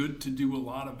think it's good to do a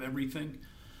lot of everything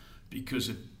because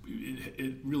it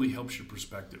really helps your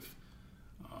perspective.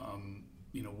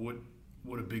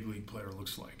 What a big league player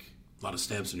looks like. A lot of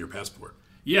stamps in your passport.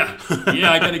 Yeah,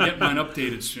 I got to get mine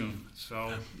updated soon.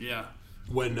 So yeah.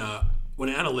 When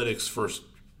analytics first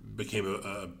became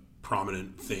a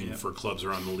prominent thing for clubs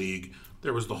around the league,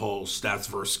 there was the whole stats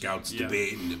versus scouts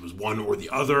debate, and it was one or the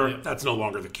other. Yeah. That's no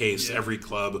longer the case. Yeah. Every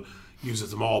club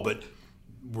uses them all. But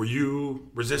were you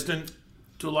resistant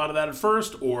to a lot of that at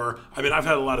first? Or, I've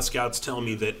had a lot of scouts tell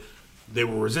me that they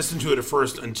were resistant to it at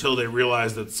first until they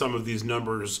realized that some of these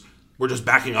numbers were just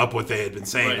backing up what they had been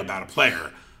saying about a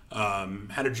player.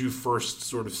 How did you first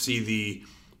sort of see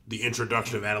the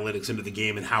introduction of analytics into the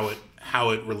game and how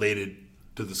it related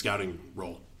to the scouting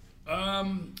role?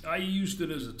 I used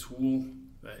it as a tool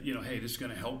that, hey, this is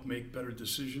going to help make better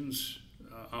decisions.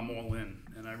 I'm all in.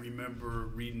 And I remember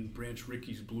reading Branch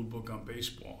Rickey's Blue Book on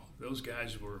baseball. Those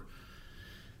guys were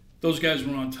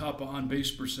on top of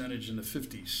on-base percentage in the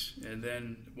 50s. And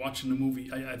then watching the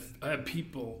movie, I had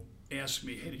people ask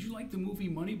me, hey, did you like the movie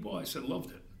Moneyball? I said,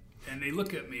 loved it. And they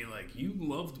look at me like, you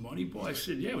loved Moneyball? I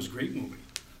said, yeah, it was a great movie.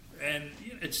 And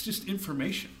it's just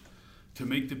information to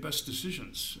make the best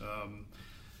decisions.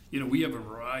 We have a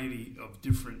variety of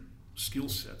different skill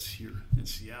sets here in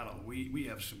Seattle. We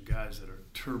have some guys that are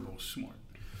turbo smart.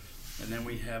 And then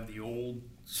we have the old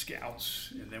scouts,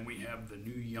 and then we have the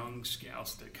new young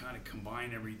scouts that kind of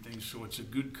combine everything. So it's a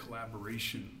good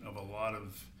collaboration of a lot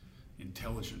of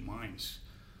intelligent minds.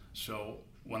 So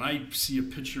when I see a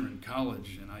pitcher in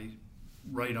college and I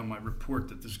write on my report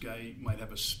that this guy might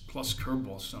have a plus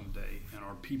curveball someday, and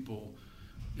our people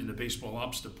in the baseball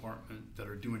ops department that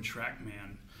are doing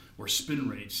TrackMan or spin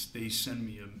rates, they send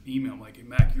me an email like, hey,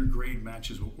 Mac, your grade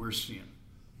matches what we're seeing.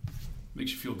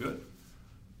 Makes you feel good.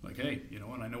 Like, hey,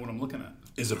 and I know what I'm looking at.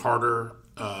 Is it harder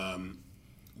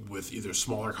with either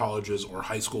smaller colleges or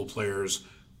high school players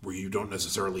where you don't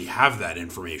necessarily have that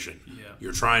information? Yeah.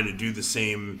 You're trying to do the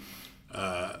same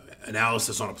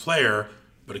analysis on a player,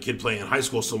 but a kid playing in high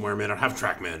school somewhere may not have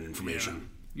TrackMan information.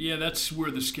 Yeah, that's where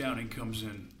the scouting comes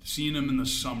in. Seeing them in the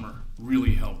summer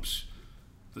really helps.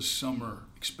 The summer,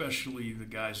 especially the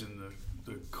guys in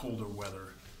the colder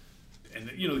weather. And,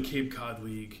 the Cape Cod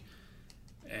League.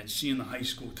 And seeing the high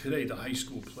school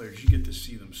players, you get to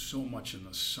see them so much in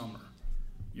the summer.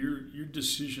 Your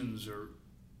decisions are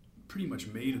pretty much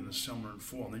made in the summer and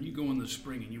fall. And then you go in the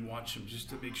spring and you watch them just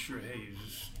to make sure, hey, is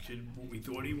this kid what we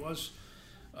thought he was?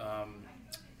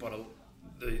 But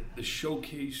the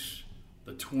showcase,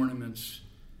 the tournaments,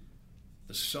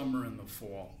 the summer and the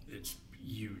fall, it's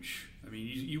huge. I mean,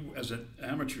 you as an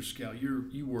amateur scout,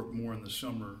 you work more in the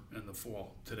summer and the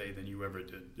fall today than you ever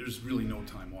did. There's really no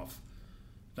time off.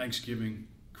 Thanksgiving,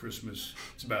 Christmas,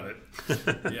 it's about it.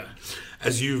 Yeah.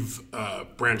 As you've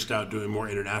branched out doing more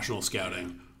international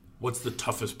scouting, what's the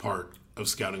toughest part of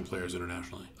scouting players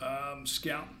internationally?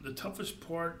 The toughest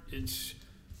part, it's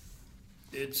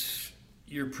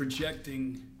you're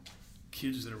projecting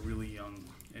kids that are really young,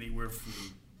 anywhere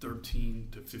from 13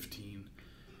 to 15,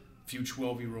 a few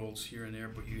 12-year-olds here and there,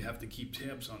 but you have to keep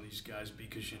tabs on these guys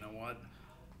because you know what?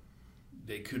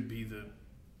 They could be the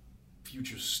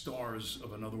future stars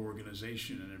of another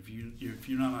organization, and if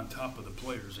you're not on top of the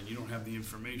players and you don't have the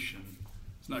information,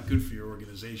 it's not good for your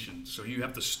organization. So you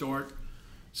have to start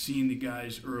seeing the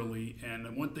guys early.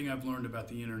 And one thing I've learned about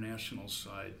the international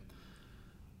side,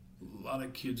 a lot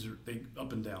of kids are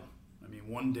up and down. I mean,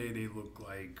 one day they look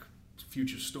like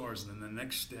future stars, and then the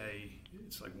next day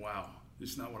it's like, wow,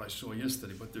 it's not what I saw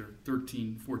yesterday, but they're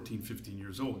 13, 14, 15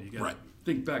 years old. You got to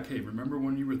think back, hey, remember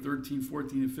when you were 13,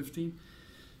 14, and 15?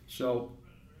 So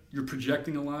you're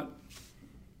projecting a lot.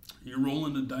 You're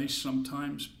rolling the dice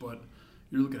sometimes, but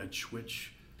you're looking at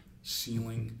twitch,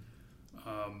 ceiling,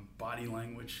 body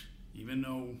language. Even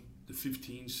though the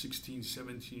 15, 16,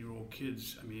 17-year-old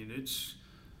kids, I mean,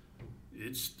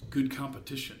 it's good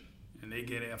competition, and they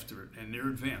get after it, and they're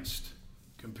advanced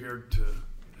compared to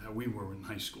how we were in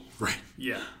high school. Right.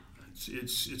 Yeah.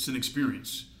 It's an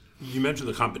experience. You mentioned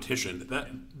the competition. That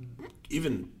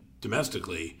even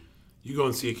domestically, you go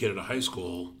and see a kid at a high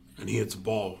school and he hits a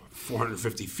ball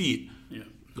 450 feet,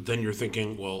 but then you're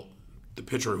thinking, well, the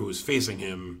pitcher who is facing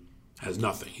him has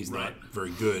nothing. He's not very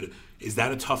good. Is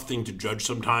that a tough thing to judge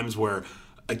sometimes, where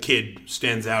a kid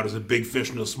stands out as a big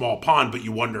fish in a small pond, but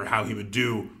you wonder how he would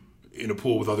do in a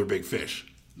pool with other big fish?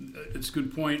 It's a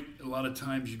good point. A lot of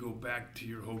times you go back to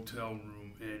your hotel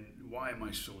room and why am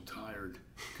I so tired?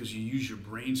 Because you use your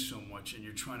brain so much and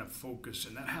you're trying to focus,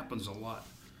 and that happens a lot.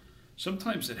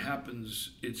 Sometimes it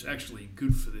happens, it's actually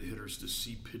good for the hitters to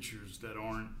see pitchers that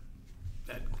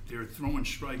they're throwing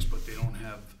strikes, but they don't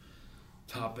have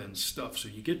top-end stuff. So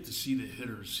you get to see the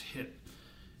hitters hit.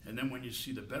 And then when you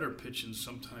see the better pitching,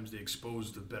 sometimes they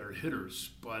expose the better hitters.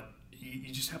 But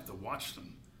you just have to watch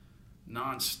them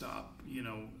nonstop.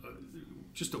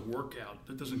 Just a workout,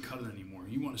 that doesn't cut it anymore.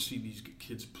 You want to see these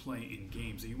kids play in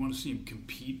games. You want to see them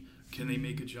compete. Can they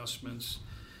make adjustments?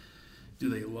 Do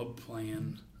they love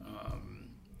playing?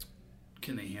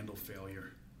 Can they handle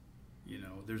failure?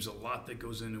 There's a lot that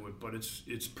goes into it, but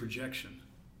it's projection.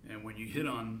 And when you hit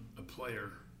on a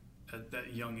player at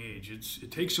that young age,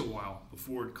 it takes a while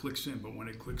before it clicks in, but when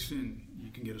it clicks in,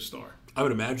 you can get a star. I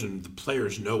would imagine the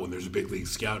players know when there's a big league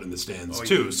scout in the stands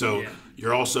too. So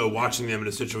you're also watching them in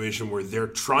a situation where they're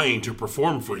trying to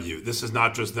perform for you. This is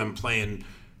not just them playing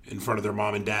in front of their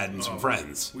mom and dad and some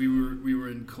friends. We were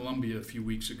in Colombia a few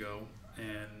weeks ago,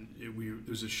 and there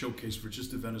was a showcase for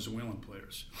just the Venezuelan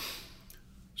players.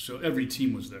 So every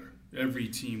team was there. Every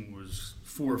team was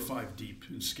 4 or 5 deep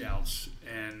in scouts,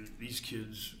 and these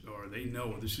kids they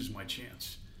know this is my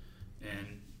chance.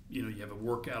 And you have a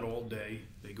workout all day.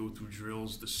 They go through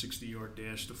drills, the 60-yard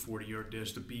dash, the 40-yard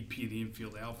dash, the BP, the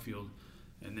infield, outfield,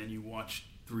 and then you watch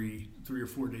three or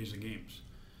 4 days of games.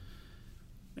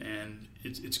 And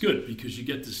it's good because you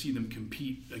get to see them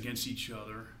compete against each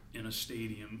other in a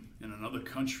stadium in another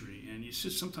country, and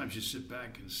sometimes you sit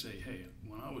back and say, hey,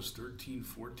 when I was 13,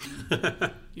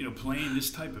 14, playing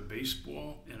this type of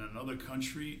baseball in another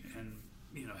country, and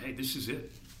hey, this is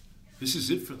it. This is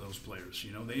it for those players.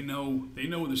 They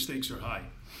know the stakes are high.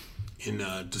 In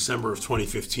December of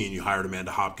 2015, you hired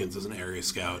Amanda Hopkins as an area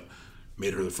scout,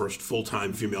 made her the first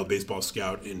full-time female baseball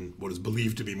scout in what is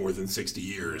believed to be more than 60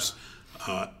 years.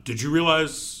 Yeah. Did you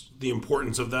realize the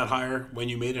importance of that hire when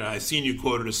you made it? I've seen you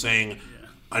quoted as saying,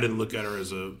 I didn't look at her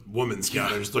as a woman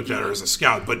scout, I just looked at her as a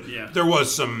scout. But there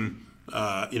was some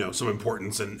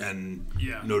importance and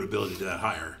notability to that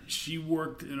hire. She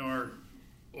worked in our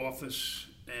office,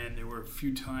 and there were a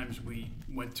few times we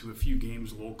went to a few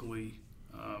games locally,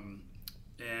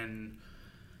 and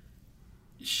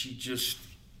she's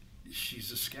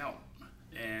a scout.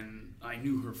 And I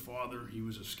knew her father. He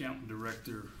was a scouting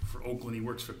director for Oakland. He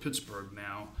works for Pittsburgh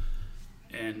now.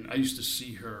 And I used to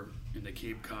see her in the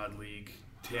Cape Cod League,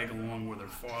 tag along with her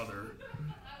father.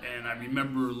 And I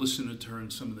remember listening to her in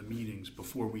some of the meetings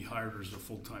before we hired her as a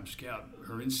full-time scout.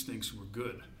 Her instincts were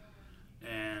good.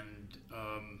 And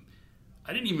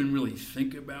I didn't even really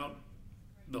think about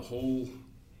the whole,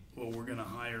 we're going to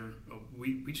hire.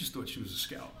 We just thought she was a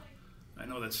scout. I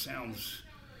know that sounds...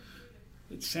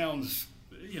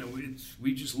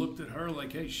 we just looked at her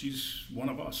like, hey, she's one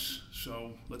of us.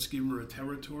 So let's give her a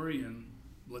territory and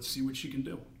let's see what she can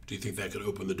do. Do you think that could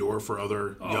open the door for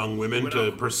other young women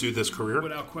to pursue this career?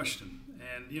 Without question.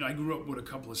 And, I grew up with a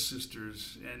couple of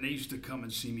sisters, and they used to come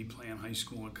and see me play in high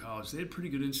school and college. They had pretty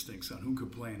good instincts on who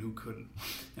could play and who couldn't,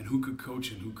 and who could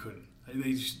coach and who couldn't.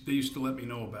 They used to let me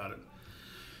know about it.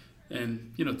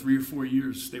 And, 3 or 4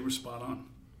 years, they were spot on.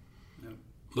 Yeah.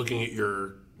 Looking at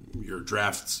your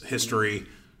draft's history,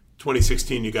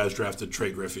 2016 you guys drafted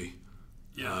Trey Griffey,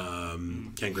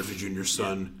 Ken Griffey Jr.'s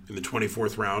son, in the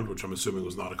 24th round, which I'm assuming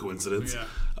was not a coincidence.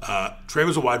 Trey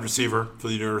was a wide receiver for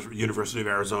the University of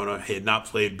Arizona. He had not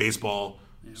played baseball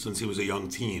since he was a young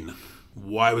teen.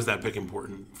 Why was that pick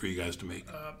important for you guys to make?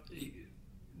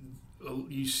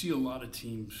 You see a lot of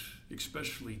teams,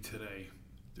 especially today,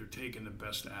 they're taking the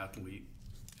best athlete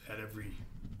at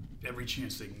every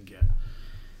chance they can get.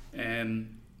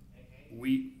 And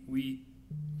we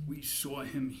saw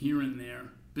him here and there,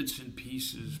 bits and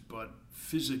pieces, but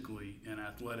physically and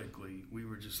athletically, we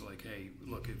were just like, hey,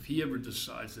 look, if he ever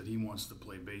decides that he wants to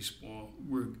play baseball,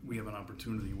 we have an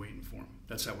opportunity waiting for him.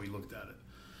 That's how we looked at it.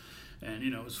 And,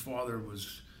 his father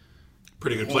was...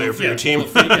 Pretty good player for your team.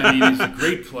 I mean, he's a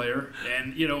great player.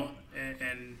 And, he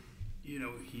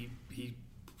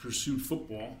pursued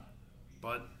football,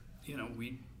 but,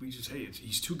 we just, hey,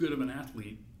 he's too good of an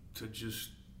athlete to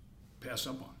just pass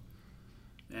up on.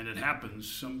 And it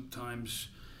happens. Sometimes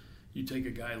you take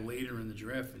a guy later in the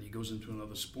draft and he goes into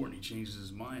another sport and he changes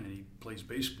his mind and he plays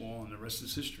baseball and the rest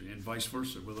is history, and vice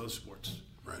versa with other sports.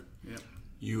 Right. Yeah.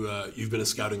 You've been a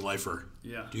scouting lifer.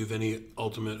 Yeah. Do you have any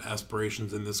ultimate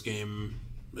aspirations in this game,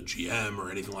 a GM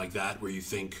or anything like that, where you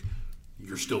think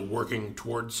you're still working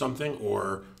towards something,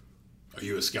 or are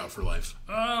you a scout for life?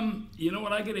 You know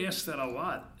what? I get asked that a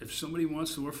lot. If somebody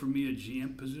wants to offer me a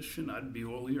GM position, I'd be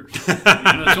all ears.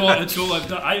 That's all I've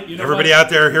done. Everybody out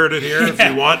there heard it here. If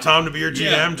you want Tom to be your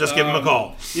GM, just give him a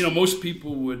call. Most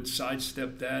people would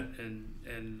sidestep that, and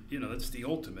that's the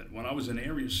ultimate. When I was an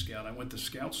area scout, I went to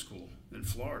scout school in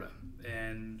Florida,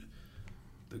 and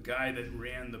the guy that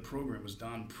ran the program was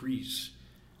Don Preece,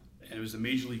 and it was the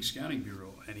Major League Scouting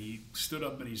Bureau, and he stood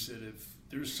up and he said, if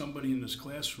there's somebody in this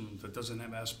classroom that doesn't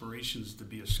have aspirations to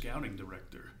be a scouting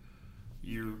director,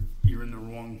 you're in the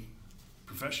wrong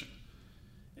profession.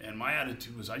 And my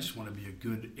attitude was, I just want to be a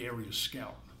good area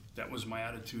scout. That was my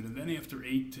attitude. And then after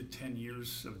 8 to 10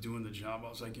 years of doing the job, I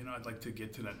was like, I'd like to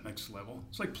get to that next level.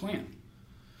 It's like playing.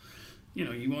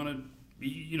 You want to,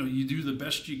 you do the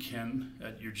best you can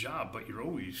at your job, but you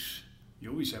always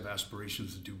have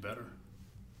aspirations to do better.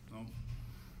 So,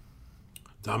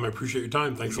 Tom, I appreciate your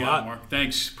time. Thanks a lot. Mark.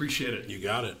 Thanks. Appreciate it. You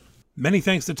got it. Many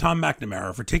thanks to Tom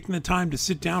McNamara for taking the time to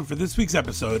sit down for this week's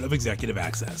episode of Executive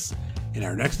Access. In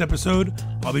our next episode,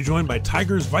 I'll be joined by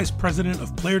Tigers Vice President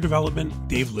of Player Development,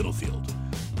 Dave Littlefield.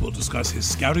 We'll discuss his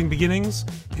scouting beginnings,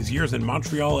 his years in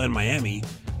Montreal and Miami,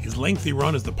 his lengthy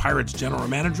run as the Pirates general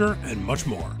manager, and much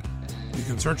more. You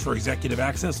can search for Executive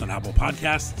Access on Apple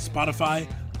Podcasts, Spotify,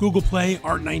 Google Play,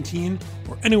 Art19,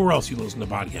 or anywhere else you listen to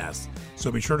podcasts.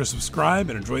 So be sure to subscribe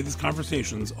and enjoy these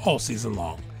conversations all season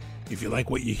long. If you like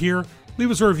what you hear,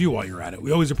 leave us a review while you're at it.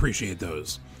 We always appreciate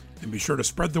those. And be sure to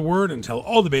spread the word and tell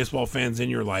all the baseball fans in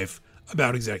your life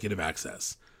about Executive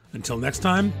Access. Until next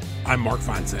time, I'm Mark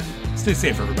Feinstein. Stay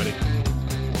safe, everybody.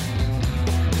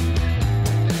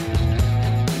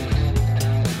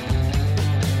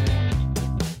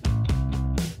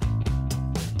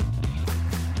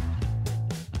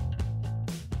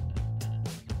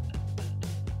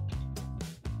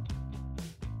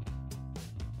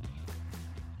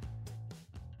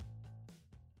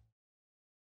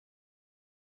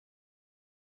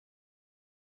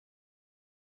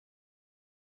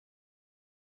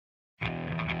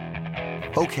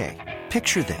 Okay,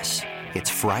 picture this. It's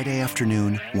Friday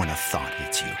afternoon when a thought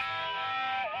hits you.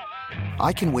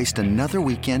 I can waste another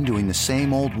weekend doing the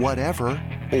same old whatever,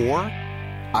 or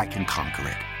I can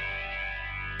conquer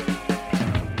it.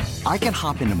 I can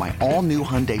hop into my all-new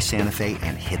Hyundai Santa Fe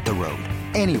and hit the road.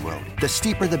 Any road. The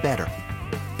steeper, the better.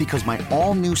 Because my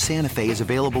all-new Santa Fe is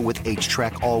available with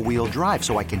H-Track all-wheel drive,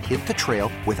 so I can hit the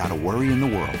trail without a worry in the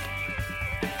world.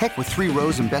 Heck, with 3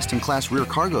 rows and best-in-class rear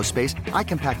cargo space, I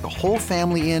can pack the whole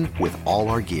family in with all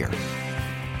our gear.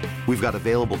 We've got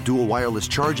available dual wireless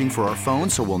charging for our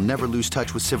phones, so we'll never lose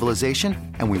touch with civilization,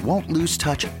 and we won't lose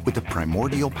touch with the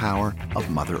primordial power of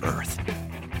Mother Earth.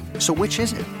 So which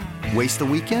is it? Waste the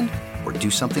weekend or do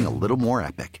something a little more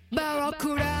epic?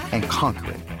 And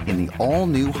conquer it in the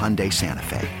all-new Hyundai Santa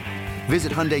Fe.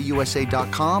 Visit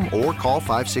HyundaiUSA.com or call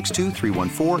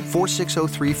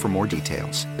 562-314-4603 for more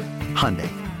details. Hyundai.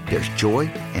 There's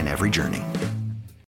joy in every journey.